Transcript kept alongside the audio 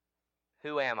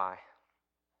Who am I?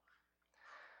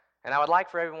 And I would like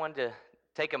for everyone to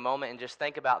take a moment and just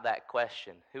think about that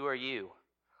question. Who are you?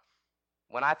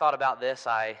 When I thought about this,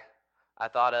 I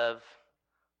thought of,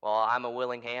 well, I'm a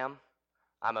Willingham.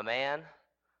 I'm a man.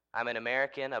 I'm an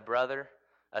American, a brother,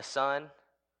 a son,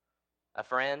 a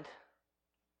friend.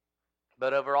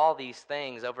 But over all these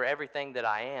things, over everything that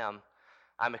I am,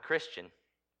 I'm a Christian,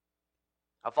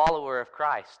 a follower of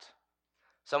Christ,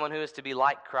 someone who is to be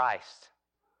like Christ.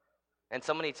 And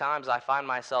so many times I find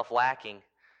myself lacking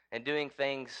and doing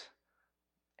things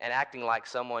and acting like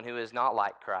someone who is not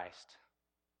like Christ.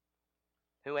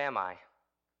 Who am I?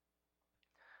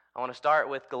 I want to start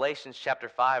with Galatians chapter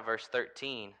 5, verse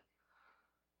 13,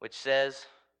 which says,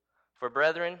 "For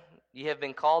brethren, ye have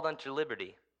been called unto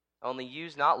liberty. Only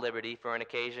use not liberty for an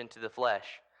occasion to the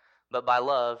flesh, but by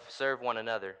love serve one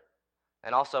another."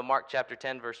 And also Mark chapter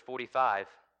 10, verse 45,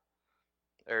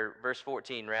 or verse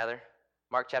 14, rather.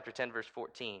 Mark chapter 10, verse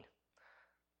 14.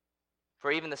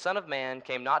 "For even the Son of Man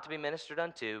came not to be ministered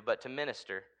unto, but to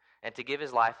minister, and to give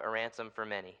his life a ransom for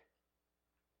many."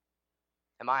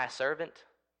 Am I a servant?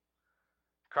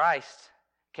 Christ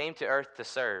came to earth to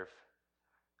serve.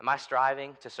 Am I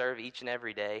striving to serve each and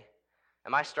every day?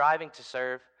 Am I striving to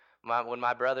serve when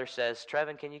my brother says,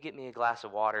 "Trevan, can you get me a glass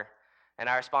of water?" And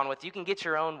I respond with, "You can get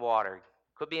your own water.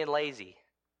 Quit being lazy."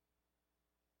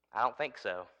 I don't think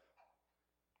so.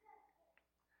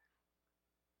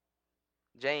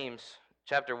 James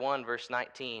chapter 1, verse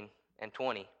 19 and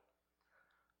 20.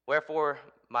 "Wherefore,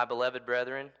 my beloved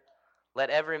brethren, let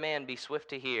every man be swift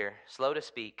to hear, slow to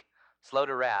speak, slow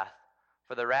to wrath.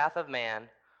 For the wrath of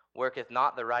man worketh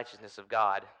not the righteousness of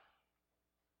God."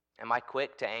 Am I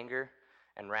quick to anger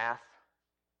and wrath?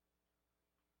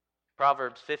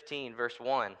 Proverbs 15, verse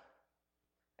 1.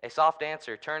 "A soft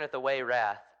answer turneth away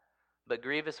wrath, but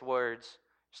grievous words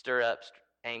stir up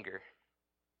anger."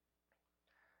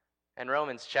 And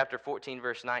Romans chapter 14,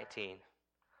 verse 19.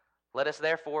 "Let us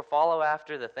therefore follow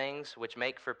after the things which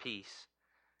make for peace,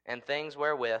 and things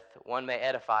wherewith one may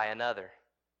edify another."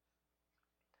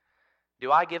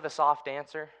 Do I give a soft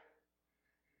answer,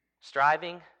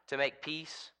 striving to make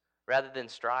peace rather than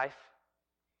strife?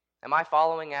 Am I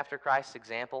following after Christ's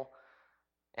example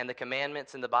and the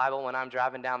commandments in the Bible when I'm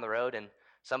driving down the road and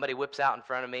somebody whips out in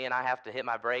front of me and I have to hit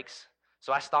my brakes?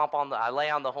 So I lay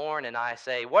on the horn and I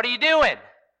say, "What are you doing?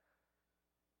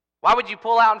 Why would you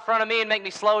pull out in front of me and make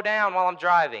me slow down while I'm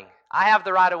driving? I have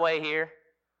the right of way here."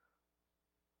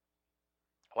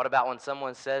 What about when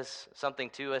someone says something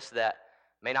to us that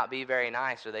may not be very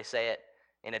nice, or they say it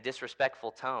in a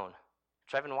disrespectful tone?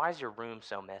 "Trevan, why is your room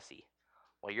so messy?"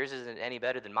 "Well, yours isn't any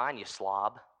better than mine, you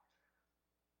slob."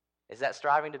 Is that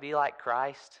striving to be like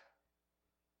Christ?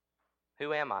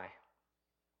 Who am I?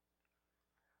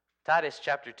 Titus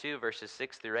chapter 2, verses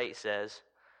 6 through 8 says,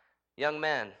 "Young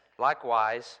men,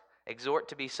 likewise, exhort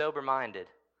to be sober-minded,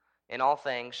 in all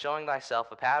things showing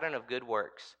thyself a pattern of good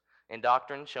works, in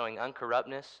doctrine showing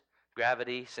uncorruptness,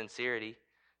 gravity, sincerity,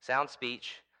 sound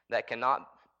speech that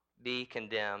cannot be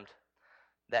condemned,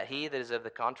 that he that is of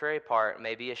the contrary part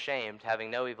may be ashamed,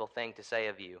 having no evil thing to say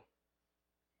of you."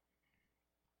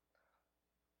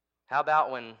 How about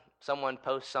when someone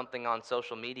posts something on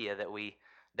social media that we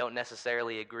don't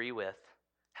necessarily agree with?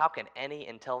 How can any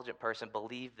intelligent person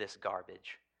believe this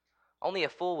garbage? Only a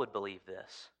fool would believe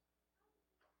this.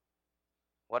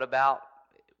 What about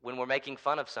when we're making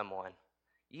fun of someone?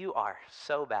 "You are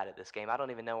so bad at this game, I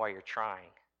don't even know why you're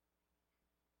trying."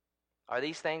 Are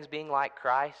these things being like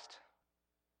Christ?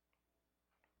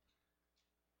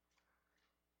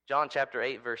 John chapter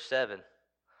 8, verse 7.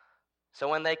 "So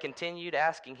when they continued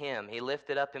asking him, he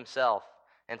lifted up himself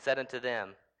and said unto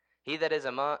them, He that is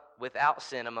without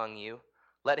sin among you,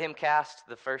 let him first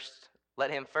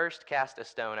cast a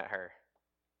stone at her."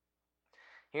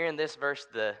 Here in this verse,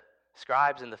 the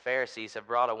scribes and the Pharisees have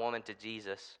brought a woman to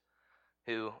Jesus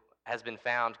who has been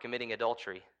found committing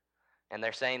adultery, and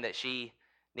they're saying that she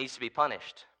needs to be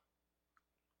punished.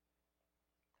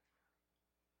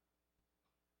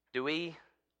 Do we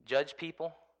judge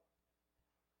people?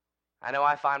 I know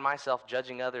I find myself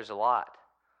judging others a lot.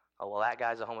 "Oh, well, that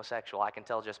guy's a homosexual. I can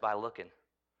tell just by looking."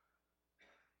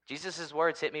 Jesus'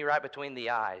 words hit me right between the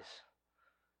eyes.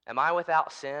 Am I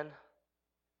without sin?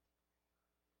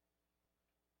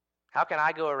 How can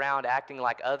I go around acting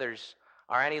like others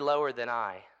are any lower than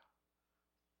I?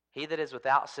 "He that is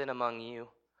without sin among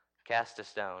you, cast a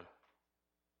stone."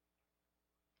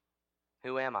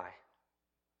 Who am I?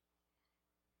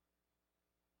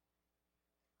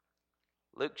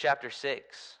 Luke chapter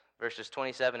 6, verses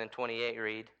 27 and 28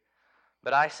 read,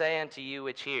 "But I say unto you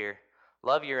which hear,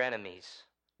 love your enemies,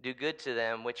 do good to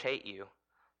them which hate you,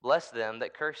 bless them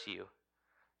that curse you,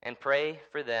 and pray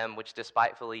for them which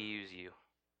despitefully use you.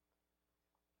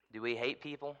 Do we hate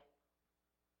people?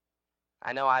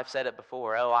 I know I've said it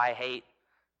before. Oh, I hate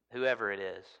whoever it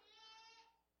is.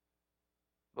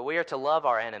 But we are to love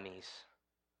our enemies.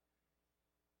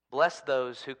 Bless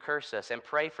those who curse us and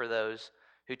pray for those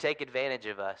who take advantage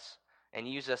of us and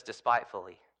use us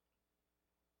despitefully.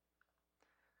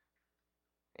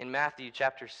 In Matthew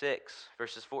chapter 6,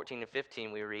 verses 14 and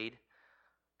 15, we read,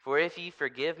 "For if ye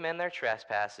forgive men their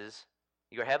trespasses,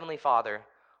 your heavenly Father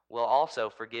will also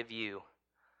forgive you.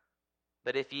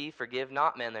 But if ye forgive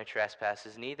not men their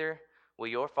trespasses, neither will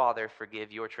your Father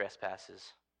forgive your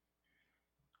trespasses."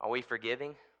 Are we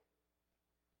forgiving?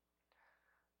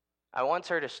 I once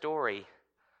heard a story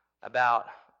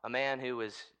about a man who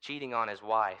was cheating on his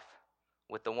wife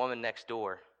with the woman next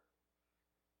door.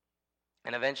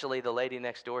 And eventually the lady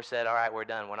next door said, "All right, we're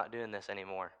done. We're not doing this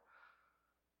anymore."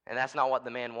 And that's not what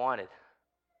the man wanted.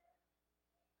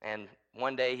 And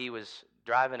one day he was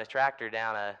driving a tractor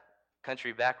down a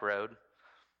country back road,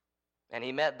 and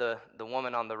he met the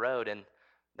woman on the road, and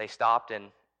they stopped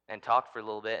and talked for a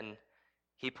little bit, and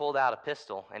he pulled out a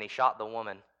pistol, and he shot the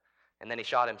woman, and then he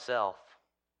shot himself.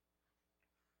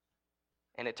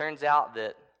 And it turns out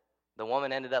that the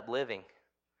woman ended up living,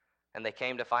 and they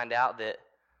came to find out that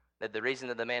the reason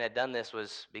that the man had done this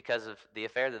was because of the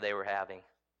affair that they were having.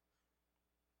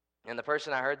 And the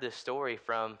person I heard this story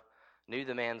from knew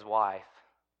the man's wife,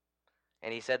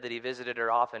 and he said that he visited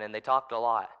her often, and they talked a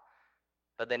lot,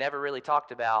 but they never really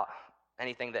talked about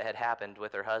anything that had happened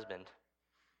with her husband.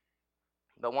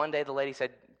 But one day the lady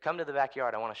said, "Come to the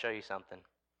backyard, I want to show you something."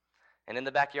 And in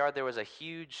the backyard there was a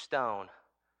huge stone,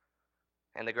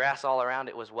 and the grass all around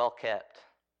it was well kept.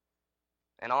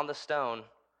 And on the stone,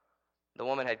 the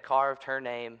woman had carved her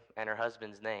name and her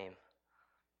husband's name.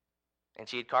 And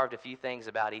she had carved a few things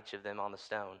about each of them on the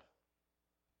stone.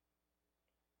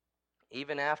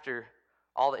 Even after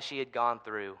all that she had gone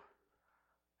through,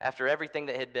 after everything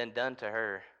that had been done to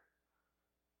her,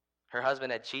 her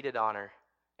husband had cheated on her,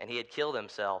 and he had killed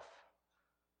himself.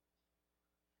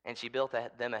 And she built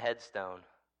them a headstone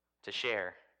to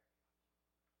share.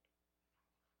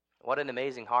 What an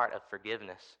amazing heart of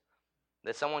forgiveness.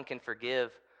 That someone can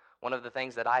forgive one of the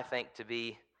things that I think to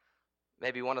be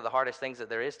maybe one of the hardest things that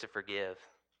there is to forgive.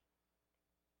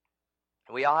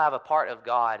 We all have a part of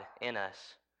God in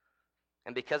us.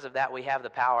 And because of that, we have the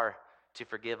power to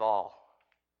forgive all.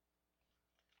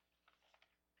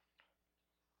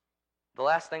 The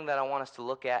last thing that I want us to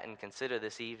look at and consider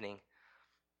this evening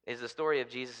is the story of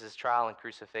Jesus' trial and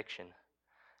crucifixion.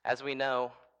 As we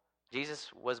know,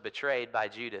 Jesus was betrayed by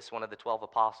Judas, one of the 12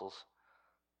 apostles.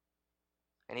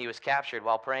 And he was captured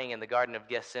while praying in the Garden of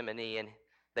Gethsemane, and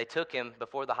they took him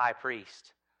before the high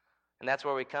priest. And that's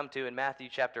where we come to in Matthew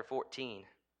chapter 14,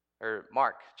 or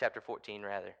Mark chapter 14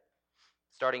 rather,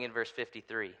 starting in verse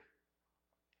 53.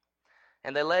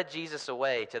 "And they led Jesus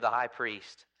away to the high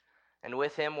priest, and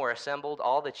with him were assembled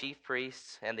all the chief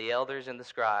priests and the elders and the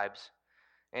scribes.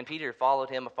 And Peter followed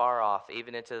him afar off,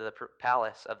 even into the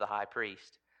palace of the high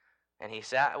priest. And he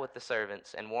sat with the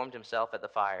servants and warmed himself at the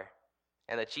fire.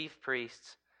 And the chief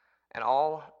priests and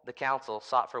all the council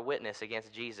sought for witness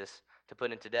against Jesus to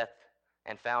put him to death,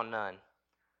 and found none.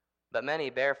 But many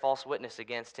bare false witness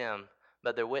against him,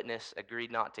 but their witness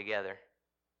agreed not together.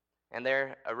 And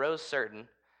there arose certain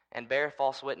and bare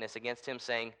false witness against him,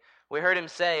 saying, We heard him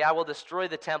say, I will destroy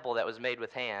the temple that was made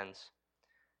with hands,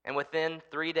 and within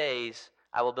 3 days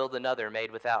I will build another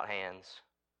made without hands.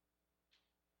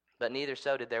 But neither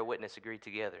so did their witness agree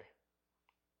together.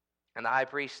 And the high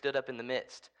priest stood up in the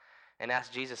midst and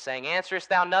asked Jesus, saying, Answerest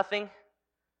thou nothing?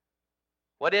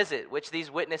 What is it which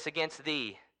these witness against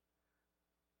thee?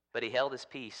 But he held his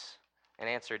peace and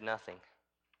answered nothing.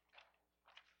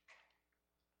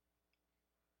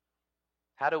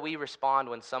 How do we respond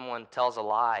when someone tells a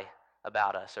lie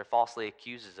about us or falsely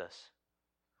accuses us?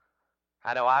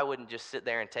 I know I wouldn't just sit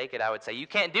there and take it. I would say, you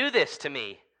can't do this to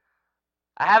me.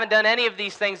 I haven't done any of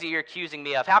these things that you're accusing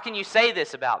me of. How can you say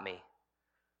this about me?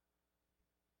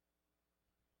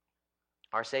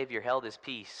 Our Savior held his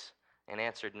peace and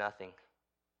answered nothing.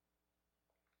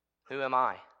 Who am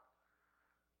I?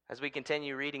 As we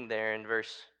continue reading there in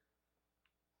verse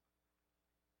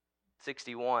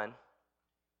 61,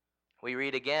 we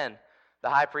read again, the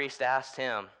high priest asked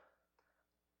him,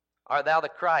 Art thou the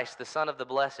Christ, the Son of the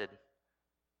Blessed?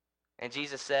 And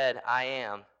Jesus said, I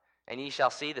am, and ye shall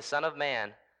see the Son of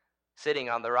Man sitting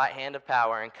on the right hand of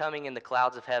power and coming in the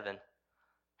clouds of heaven.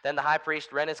 Then the high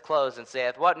priest rent his clothes and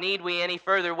saith, What need we any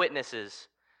further witnesses?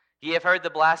 Ye have heard the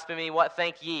blasphemy, what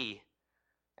think ye?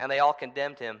 And they all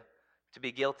condemned him to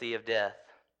be guilty of death.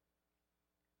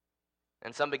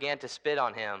 And some began to spit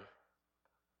on him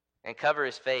and cover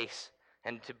his face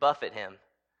and to buffet him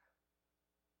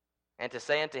and to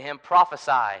say unto him,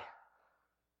 Prophesy.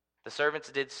 The servants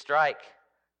did strike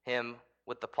him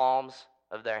with the palms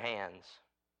of their hands.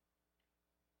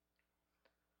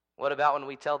 What about when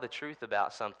we tell the truth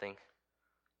about something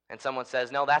and someone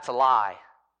says, No, that's a lie?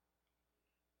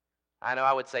 I know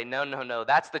I would say, No,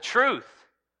 that's the truth.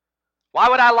 Why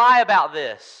would I lie about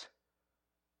this?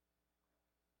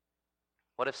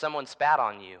 What if someone spat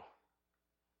on you?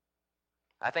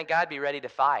 I think I'd be ready to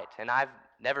fight, and I've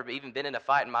never even been in a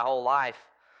fight in my whole life.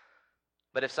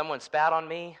 But if someone spat on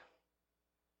me,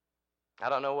 I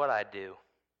don't know what I'd do.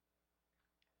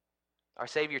 Our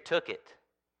Savior took it.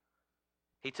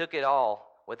 He took it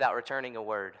all without returning a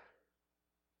word.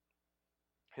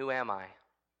 Who am I?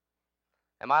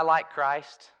 Am I like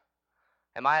Christ?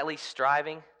 Am I at least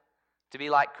striving to be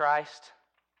like Christ?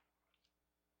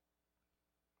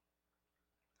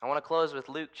 I want to close with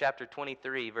Luke chapter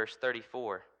 23, verse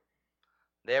 34.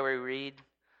 There we read,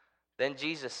 Then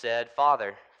Jesus said,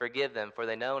 Father, forgive them, for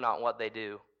they know not what they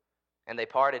do. And they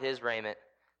parted his raiment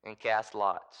and cast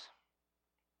lots.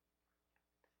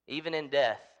 Even in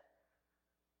death,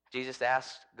 Jesus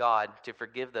asked God to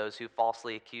forgive those who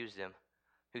falsely accused him,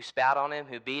 who spat on him,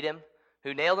 who beat him,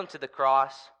 who nailed him to the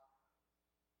cross.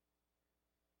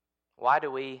 Why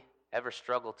do we ever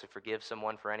struggle to forgive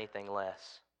someone for anything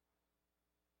less?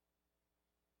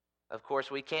 Of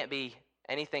course, we can't be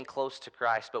anything close to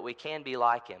Christ, but we can be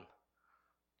like him.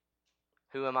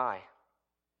 Who am I?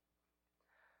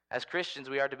 As Christians,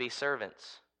 we are to be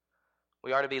servants.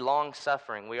 We are to be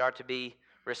long-suffering. We are to be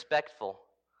respectful.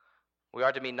 We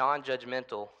are to be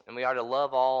non-judgmental, and we are to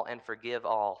love all and forgive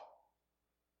all.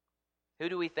 Who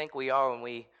do we think we are when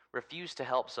we refuse to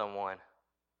help someone?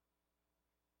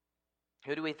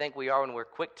 Who do we think we are when we're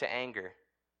quick to anger?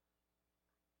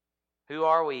 Who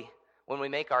are we when we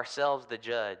make ourselves the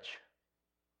judge?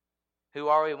 Who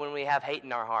are we when we have hate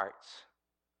in our hearts?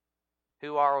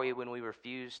 Who are we when we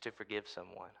refuse to forgive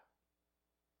someone?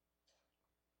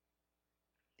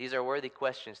 These are worthy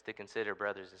questions to consider,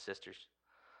 brothers and sisters.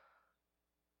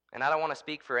 And I don't want to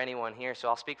speak for anyone here, so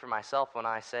I'll speak for myself when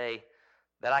I say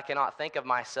that I cannot think of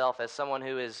myself as someone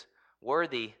who is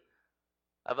worthy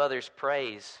of others'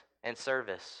 praise and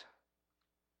service.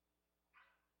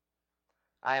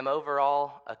 I am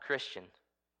overall a Christian.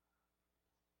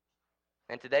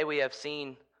 And today we have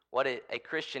seen what a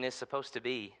Christian is supposed to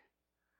be.